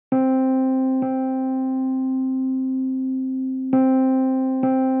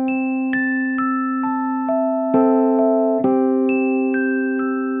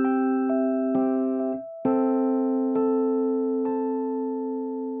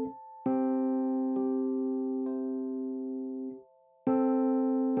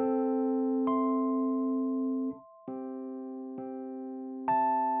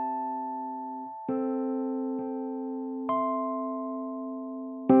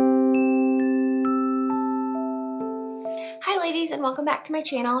Hi ladies, and welcome back to my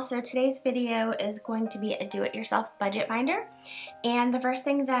channel. So today's video is going to be a do-it-yourself budget binder, and the first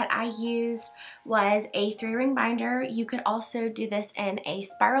thing that I used was a 3-ring binder. You could also do this in a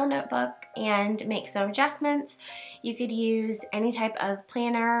spiral notebook and make some adjustments. You could use any type of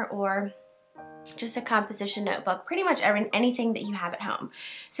planner or just a composition notebook, pretty much anything that you have at home.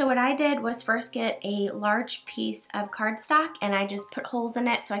 So what I did was first get a large piece of cardstock and I just put holes in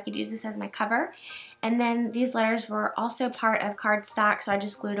it so I could use this as my cover. And then these letters were also part of cardstock, so I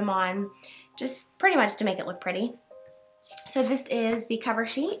just glued them on just pretty much to make it look pretty. So this is the cover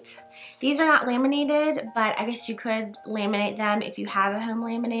sheet. These are not laminated, but I guess you could laminate them if you have a home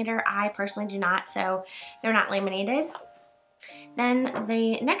laminator. I personally do not, so they're not laminated. Then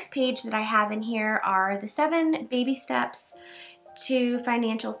the next page that I have in here are the 7 baby steps to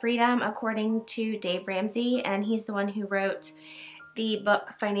financial freedom according to Dave Ramsey, and he's the one who wrote the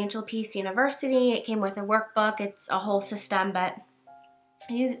book Financial Peace University. It came with a workbook. It's a whole system, but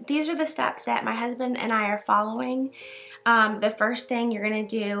these are the steps that my husband and I are following. The first thing you're going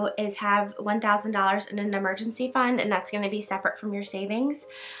to do is have $1,000 in an emergency fund, and that's going to be separate from your savings.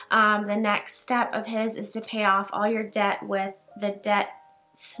 The next step of his is to pay off all your debt with the debt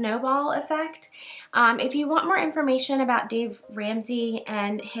snowball effect. If you want more information about Dave Ramsey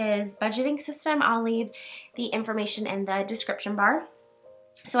and his budgeting system, I'll leave the information in the description bar.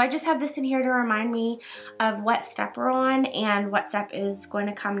 So I just have this in here to remind me of what step we're on and what step is going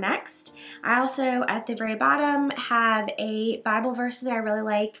to come next. I also, at the very bottom, have a Bible verse that I really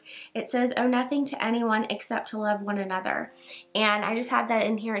like. It says, "Owe nothing to anyone except to love one another." And I just have that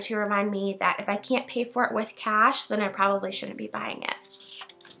in here to remind me that if I can't pay for it with cash, then I probably shouldn't be buying it.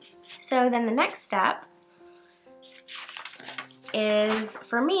 So then the next step is,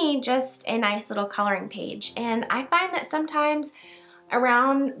 for me, just a nice little coloring page. And I find that sometimes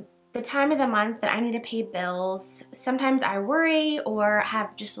around the time of the month that I need to pay bills, sometimes I worry or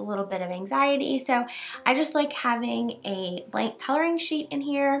have just a little bit of anxiety. So I just like having a blank coloring sheet in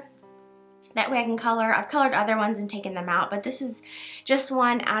here. That way I can color. I've colored other ones and taken them out, but this is just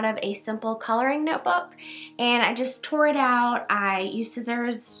one out of a simple coloring notebook. And I just tore it out. I used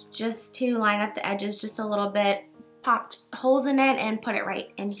scissors just to line up the edges just a little bit, popped holes in it, and put it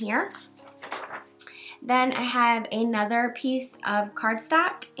right in here. Then I have another piece of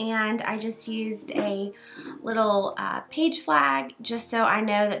cardstock, and I just used a little page flag just so I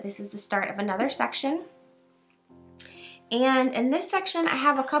know that this is the start of another section. And in this section, I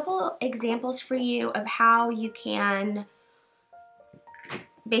have a couple examples for you of how you can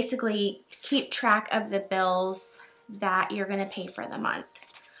basically keep track of the bills that you're going to pay for the month.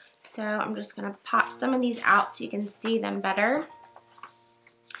 So I'm just going to pop some of these out so you can see them better.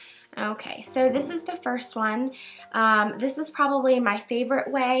 Okay, so this is the first one. This is probably my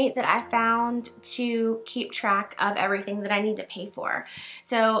favorite way that I found to keep track of everything that I need to pay for.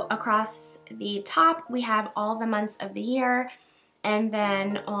 So across the top, we have all the months of the year, and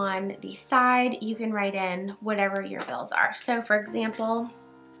then on the side, you can write in whatever your bills are. So for example,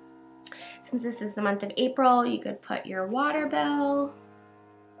 since this is the month of April, you could put your water bill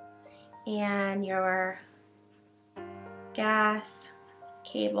and your gas,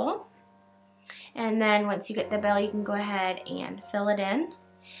 cable, and then once you get the bill, you can go ahead and fill it in.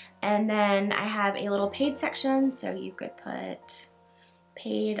 And then I have a little paid section, so you could put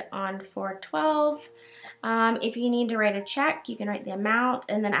paid on 4/12. If you need to write a check, you can write the amount,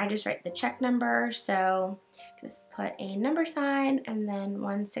 and then I just write the check number, so just put a number sign and then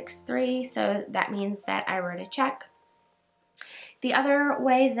 163, so that means that I wrote a check. The other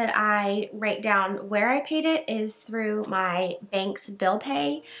way that I write down where I paid it is through my bank's bill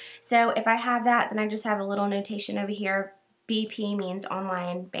pay. So if I have that, then I just have a little notation over here. BP means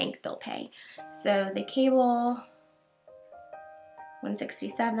online bank bill pay. So the cable,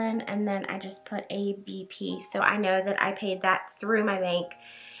 167, and then I just put a BP. So I know that I paid that through my bank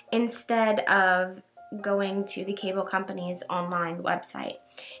instead of going to the cable company's online website.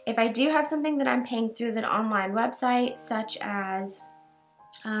 If I do have something that I'm paying through the online website, such as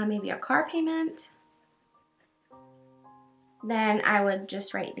maybe a car payment, then I would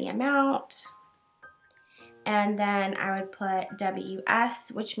just write the amount, and then I would put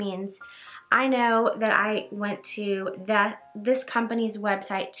WS, which means I know that I went to this company's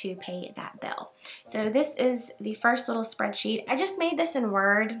website to pay that bill. So this is the first little spreadsheet. I just made this in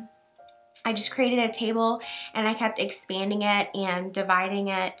Word. I just created a table and I kept expanding it and dividing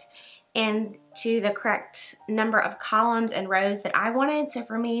it into the correct number of columns and rows that I wanted. So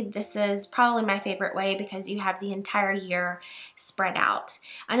for me, this is probably my favorite way because you have the entire year spread out.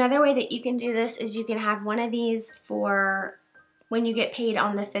 Another way that you can do this is you can have one of these for when you get paid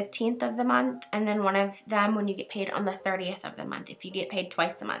on the 15th of the month, and then one of them when you get paid on the 30th of the month, if you get paid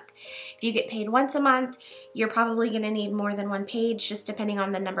twice a month. If you get paid once a month, you're probably going to need more than one page, just depending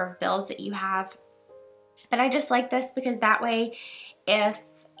on the number of bills that you have. But I just like this because that way, if,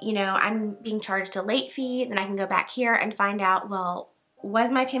 you know, I'm being charged a late fee, then I can go back here and find out, well,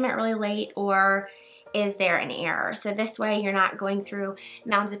 was my payment really late, or is there an error? So this way you're not going through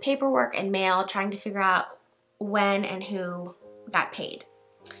mounds of paperwork and mail trying to figure out when and who got paid.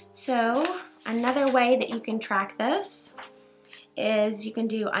 So another way that you can track this is you can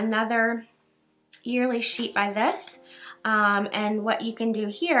do another yearly sheet by this. And what you can do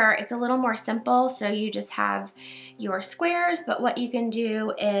here, it's a little more simple, so you just have your squares, but what you can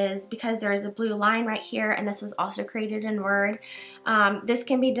do is, because there is a blue line right here, and this was also created in Word, this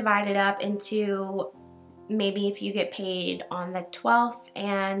can be divided up into, maybe if you get paid on the 12th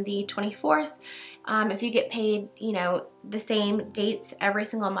and the 24th, if you get paid, you know, the same dates every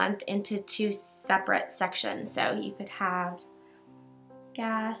single month, into two separate sections. So you could have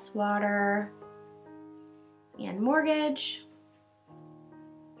gas, water, and mortgage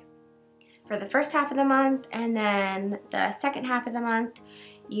for the first half of the month, and then the second half of the month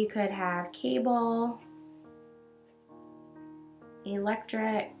you could have cable,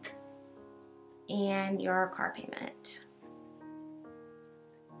 electric, and your car payment.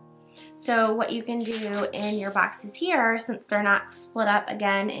 So what you can do in your boxes here, since they're not split up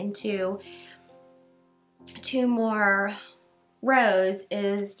again into two more rows,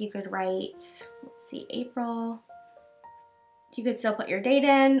 is you could write, let's see, April. You could still put your date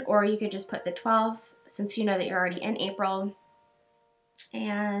in, or you could just put the 12th, since you know that you're already in April.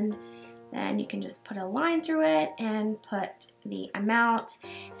 And then you can just put a line through it and put the amount.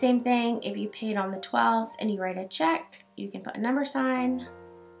 Same thing, if you paid on the 12th and you write a check, you can put a number sign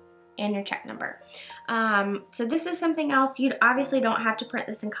and your check number. So this is something else. You obviously don't have to print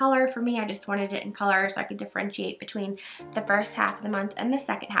this in color. For me, I just wanted it in color so I could differentiate between the first half of the month and the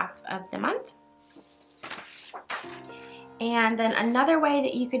second half of the month. And then another way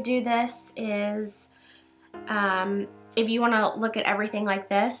that you could do this is, if you want to look at everything like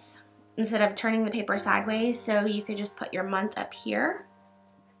this, instead of turning the paper sideways, so you could just put your month up here.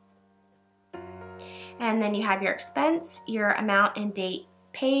 And then you have your expense, your amount and date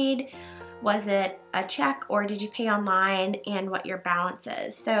paid. Was it a check or did you pay online, and what your balance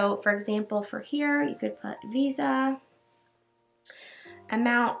is. So for example, for here, you could put Visa,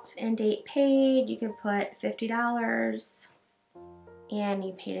 amount and date paid, you could put $50, and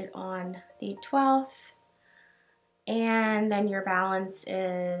you paid it on the 12th, and then your balance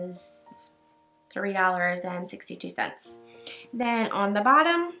is $3.62. Then on the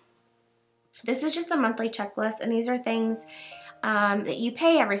bottom, this is just a monthly checklist, and these are things that you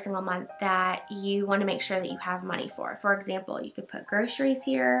pay every single month that you want to make sure that you have money for. For example, you could put groceries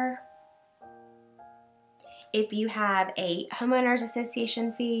here. If you have a homeowners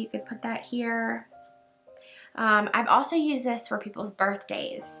association fee, you could put that here. I've also used this for people's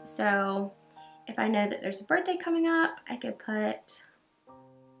birthdays. So if I know that there's a birthday coming up, I could put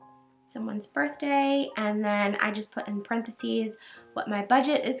someone's birthday, and then I just put in parentheses what my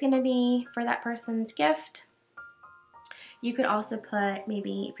budget is going to be for that person's gift. You could also put,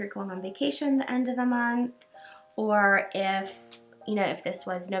 maybe if you're going on vacation the end of the month, or if, you know, if this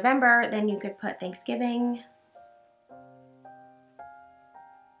was November, then you could put Thanksgiving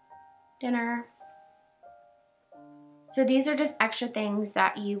dinner. So these are just extra things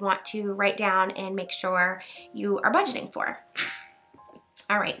that you want to write down and make sure you are budgeting for.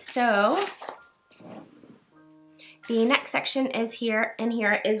 All right, so the next section is here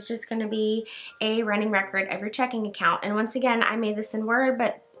is just going to be a running record of your checking account. And once again, I made this in Word,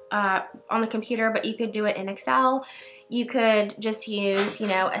 but on the computer, but you could do it in Excel. You could just use, you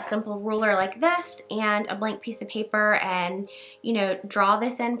know, a simple ruler like this and a blank piece of paper, and, you know, draw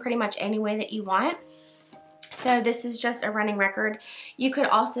this in pretty much any way that you want. So this is just a running record. You could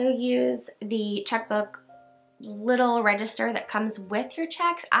also use the checkbook little register that comes with your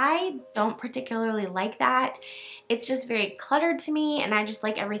checks. I don't particularly like that. It's just very cluttered to me, and I just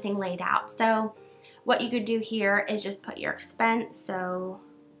like everything laid out. So what you could do here is just put your expense. So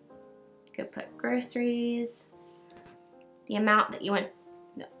you could put groceries, the amount that you went,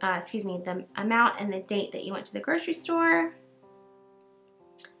 the amount and the date that you went to the grocery store,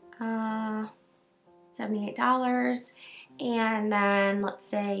 $78, and then let's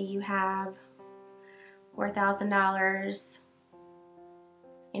say you have $4,000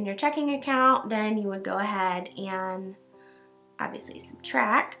 in your checking account, then you would go ahead and obviously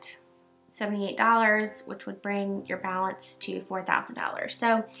subtract $78, which would bring your balance to $4,000.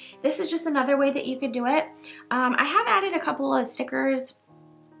 So this is just another way that you could do it. I have added a couple of stickers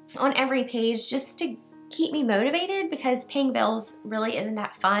on every page just to keep me motivated, because paying bills really isn't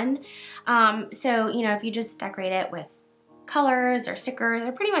that fun. So, you know, if you just decorate it with colors or stickers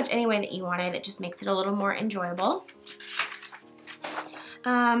or pretty much any way that you want it, it just makes it a little more enjoyable.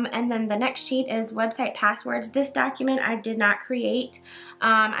 And then the next sheet is website passwords. This document I did not create.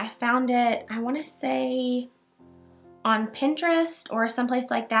 I found it, I want to say on Pinterest or someplace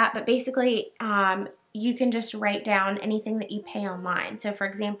like that, but basically you can just write down anything that you pay online. So for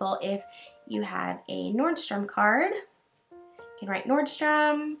example, if you have a Nordstrom card, you can write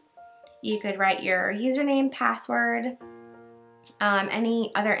Nordstrom. You could write your username, password,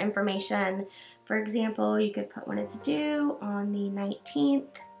 any other information. For example, you could put when it's due on the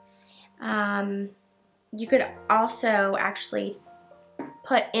 19th. You could also actually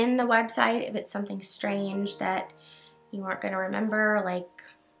put in the website if it's something strange that you aren't going to remember, like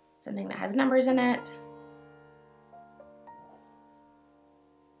something that has numbers in it.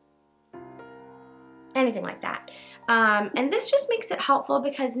 Anything like that. And this just makes it helpful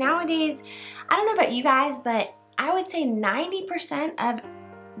because nowadays, I don't know about you guys, but I would say 90% of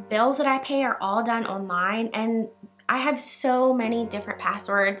bills that I pay are all done online, and I have so many different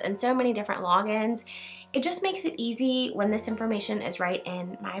passwords and so many different logins. It just makes it easy when this information is right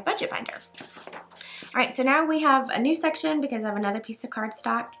in my budget binder. All right, so now we have a new section because I have another piece of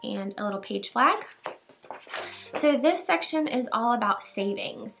cardstock and a little page flag. So this section is all about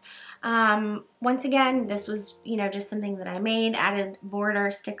savings. Once again, this was, you know, just something that I made, added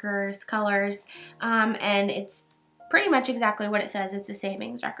border, stickers, colors, and it's pretty much exactly what it says. It's a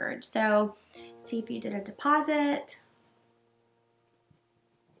savings record. So see if you did a deposit.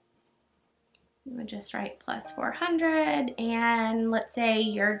 You would just write plus 400, and let's say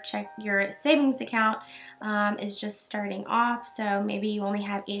your savings account is just starting off, so maybe you only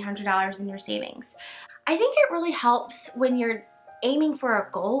have $800 in your savings. I think it really helps when you're aiming for a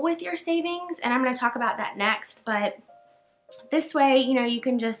goal with your savings, and I'm going to talk about that next, but this way, you know, you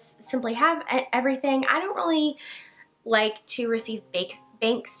can just simply have everything. I don't really like to receive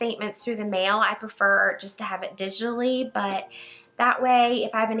bank statements through the mail. I prefer just to have it digitally, but that way,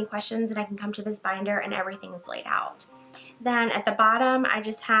 if I have any questions, then I can come to this binder and everything is laid out. Then at the bottom, I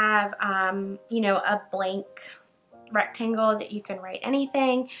just have, you know, a blank rectangle that you can write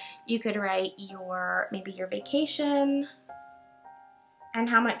anything. You could write maybe your vacation and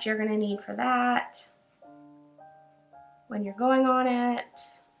how much you're gonna need for that, when you're going on it.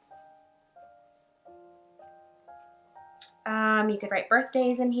 You could write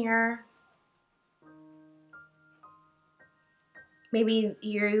birthdays in here. Maybe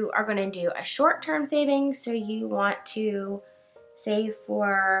you are gonna do a short-term savings, so you want to save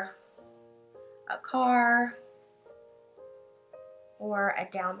for a car or a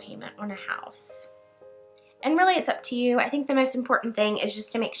down payment on a house. And really, it's up to you. I think the most important thing is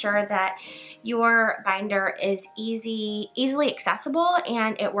just to make sure that your binder is easily accessible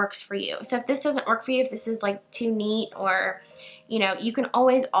and it works for you. So if this doesn't work for you, if this is like too neat, or, you know, you can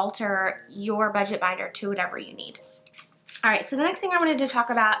always alter your budget binder to whatever you need. All right, so the next thing I wanted to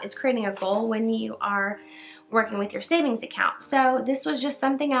talk about is creating a goal when you are working with your savings account. So this was just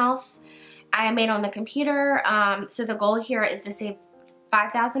something else I made on the computer. So the goal here is to save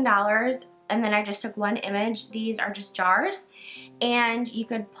 $5,000. And then I just took one image. These are just jars, and you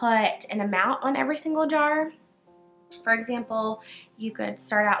could put an amount on every single jar. For example, you could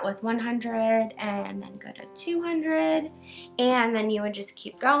start out with 100 and then go to 200, and then you would just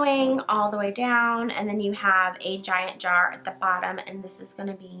keep going all the way down, and then you have a giant jar at the bottom, and this is going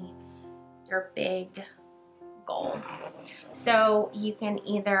to be your big goal. So you can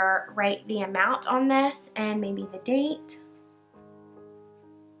either write the amount on this and maybe the date.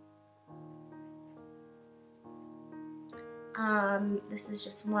 This is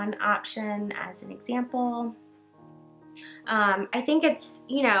just one option as an example. I think it's,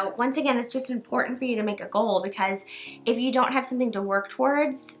 you know, once again, it's just important for you to make a goal, because if you don't have something to work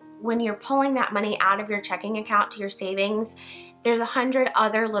towards, when you're pulling that money out of your checking account to your savings, there's 100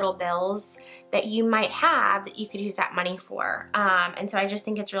 other little bills that you might have that you could use that money for. And so I just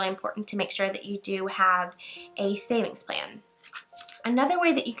think it's really important to make sure that you do have a savings plan. Another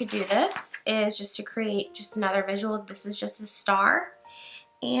way that you could do this is just to create just another visual. This is just a star.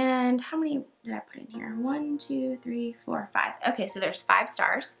 And how many did I put in here? 1, 2, 3, 4, 5. Okay, so there's 5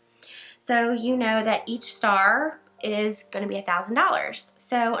 stars. So you know that each star is going to be $1,000.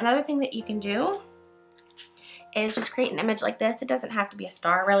 So another thing that you can do is just create an image like this. It doesn't have to be a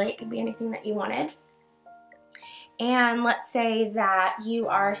star, really. It could be anything that you wanted. And let's say that you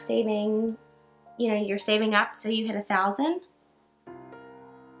are saving, you're saving up, so you hit 1,000,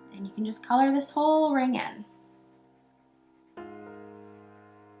 and you can just color this whole ring in.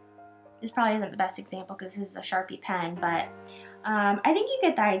 This probably isn't the best example because this is a Sharpie pen, but I think you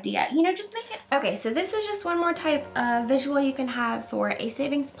get the idea. Just make it. Okay, so this is just one more type of visual you can have for a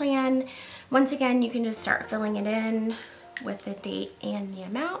savings plan. Once again, you can just start filling it in with the date and the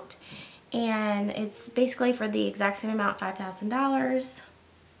amount. And it's basically for the exact same amount, $5,000.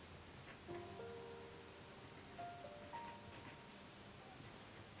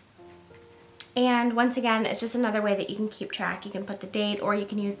 And once again, it's just another way that you can keep track. You can put the date, or you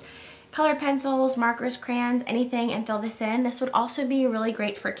can use colored pencils, markers, crayons, anything, and fill this in. This would also be really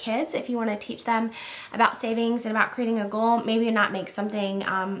great for kids if you want to teach them about savings and about creating a goal. Maybe not make something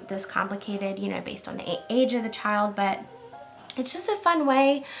this complicated, based on the age of the child, but it's just a fun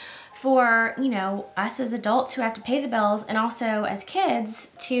way for, us as adults who have to pay the bills, and also as kids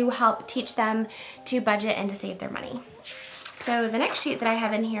to help teach them to budget and to save their money. So the next sheet that I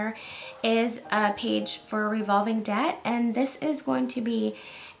have in here is a page for revolving debt, and this is going to be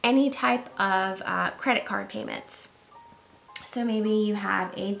any type of credit card payments. So maybe you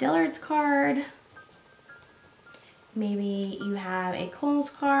have a Dillard's card, maybe you have a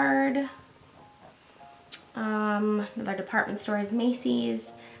Kohl's card, another department store is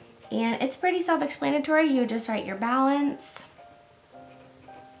Macy's, and it's pretty self-explanatory. You just write your balance,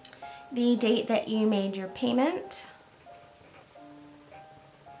 the date that you made your payment,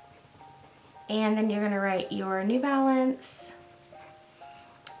 and then you're going to write your new balance.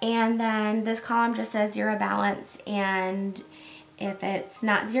 And then this column just says zero balance, and if it's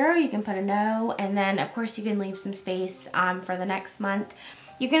not zero, you can put a no, and then of course you can leave some space for the next month.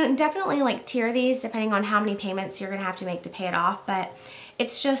 You can definitely tier these depending on how many payments you're gonna have to make to pay it off, but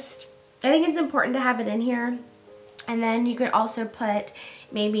it's just, I think it's important to have it in here. And then you could also put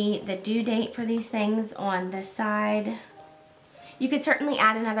maybe the due date for these things on this side. You could certainly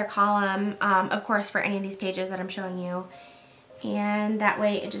add another column, of course, for any of these pages that I'm showing you. And that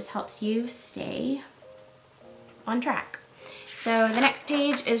way it just helps you stay on track. So the next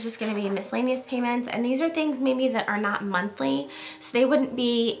page is just going to be miscellaneous payments, and these are things maybe that are not monthly, so they wouldn't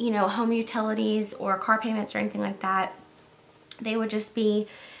be, home utilities or car payments or anything like that. They would just be,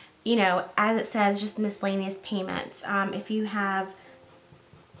 as it says, just miscellaneous payments. If you have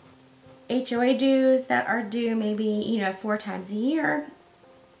HOA dues that are due maybe, 4 times a year,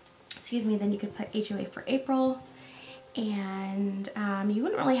 then you could put HOA for April. And you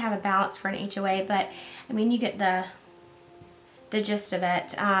wouldn't really have a balance for an HOA, but I mean, you get the gist of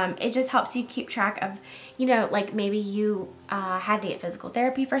it. It just helps you keep track of, maybe you had to get physical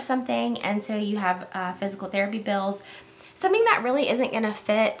therapy for something, and so you have physical therapy bills, something that really isn't going to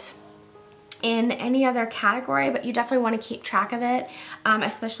fit in any other category, but you definitely want to keep track of it,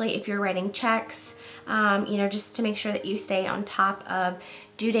 especially if you're writing checks, just to make sure that you stay on top of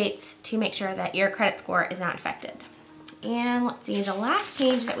due dates to make sure that your credit score is not affected. And let's see, the last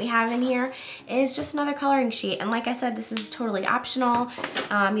page that we have in here is just another coloring sheet. And like I said, this is totally optional.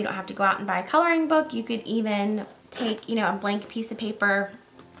 You don't have to go out and buy a coloring book. You could even take, a blank piece of paper.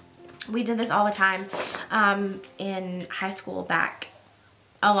 We did this all the time in high school back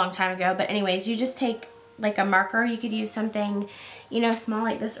a long time ago. But anyways, you just take like a marker. You could use something, small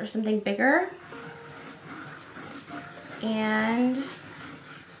like this or something bigger. And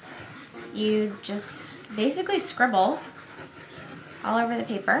you just basically scribble all over the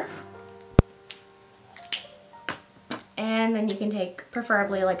paper, and then you can take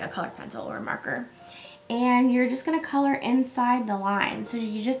preferably like a colored pencil or a marker, and you're just going to color inside the line. So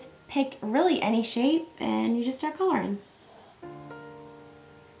you just pick really any shape and you just start coloring.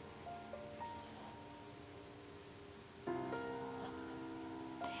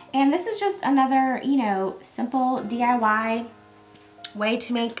 And this is just another, simple DIY way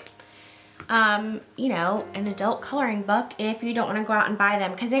to make an adult coloring book if you don't want to go out and buy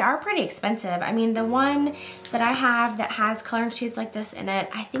them, because they are pretty expensive. I mean, the one that I have that has coloring sheets like this in it,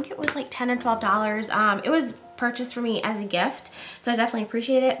 I think it was like $10 or $12. It was purchased for me as a gift, so I definitely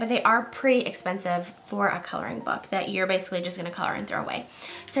appreciate it, but they are pretty expensive for a coloring book that you're basically just going to color and throw away.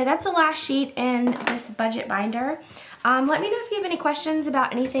 So that's the last sheet in this budget binder. Let me know if you have any questions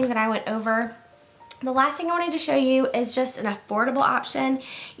about anything that I went over. The last thing I wanted to show you is just an affordable option.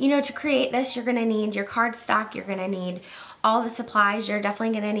 To create this, you're gonna need your cardstock, you're gonna need all the supplies, you're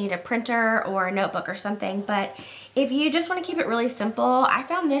definitely gonna need a printer or a notebook or something, but if you just wanna keep it really simple, I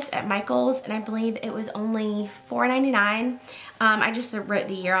found this at Michael's and I believe it was only $4.99. I just wrote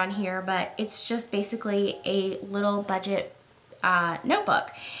the year on here, but it's just basically a little budget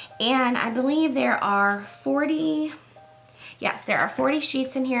notebook. And I believe there are 40, yes, there are 40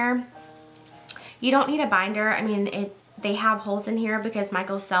 sheets in here. You don't need a binder. I mean, they have holes in here because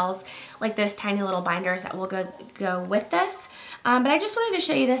Michael sells like those tiny little binders that will go with this. But I just wanted to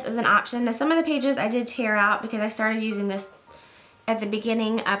show you this as an option. Now, some of the pages I did tear out because I started using this at the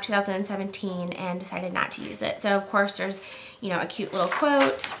beginning of 2017 and decided not to use it. So of course there's, you know, a cute little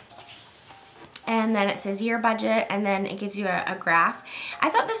quote, and then it says year budget, and then it gives you a graph. I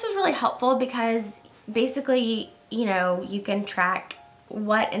thought this was really helpful because basically, you know, you can track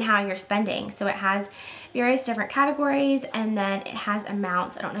what and how you're spending. So it has various different categories, and then it has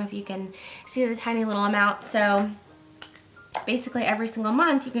amounts. I don't know if you can see the tiny little amount. So basically every single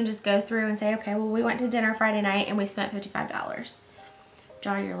month you can just go through and say, okay, well, we went to dinner Friday night and we spent $55.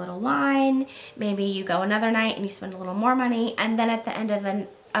 Draw your little line. Maybe you go another night and you spend a little more money, and then at the end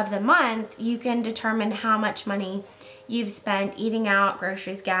of the month you can determine how much money you've spent eating out,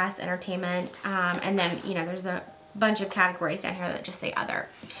 groceries, gas, entertainment, and then, you know, there's a bunch of categories down here that just say other.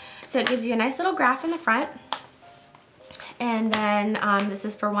 So it gives you a nice little graph in the front. And then this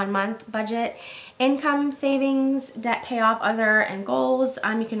is for 1 month budget, income, savings, debt payoff, other, and goals.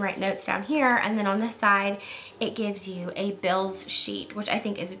 You can write notes down here, and then on this side it gives you a bills sheet, which I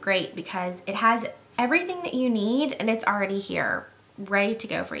think is great because it has everything that you need and it's already here ready to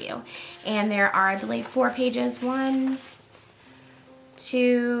go for you. And there are, I believe, 4 pages. 1,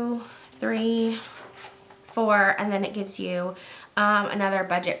 2, 3, 4, and then it gives you another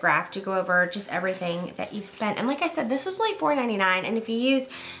budget graph to go over just everything that you've spent. And like I said, this was only $4.99, and if you use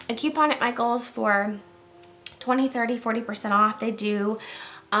a coupon at Michael's for 20, 30, 40% off, they do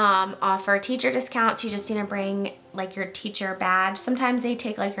offer teacher discounts. You just need to bring like your teacher badge. Sometimes they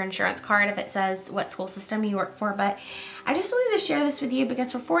take like your insurance card if it says what school system you work for, but I just wanted to share this with you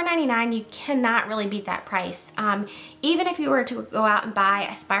because for $4.99 you cannot really beat that price. Even if you were to go out and buy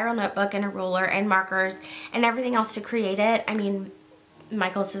a spiral notebook and a ruler and markers and everything else to create it, I mean,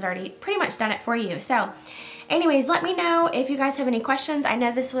 Michael's has already pretty much done it for you. So anyways, let me know if you guys have any questions. I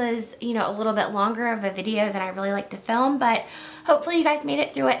know this was, you know, a little bit longer of a video than I really like to film, but hopefully you guys made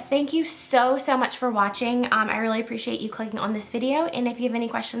it through it. Thank you so much for watching. I really appreciate you clicking on this video, and if you have any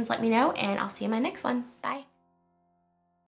questions, let me know, and I'll see you in my next one. Bye.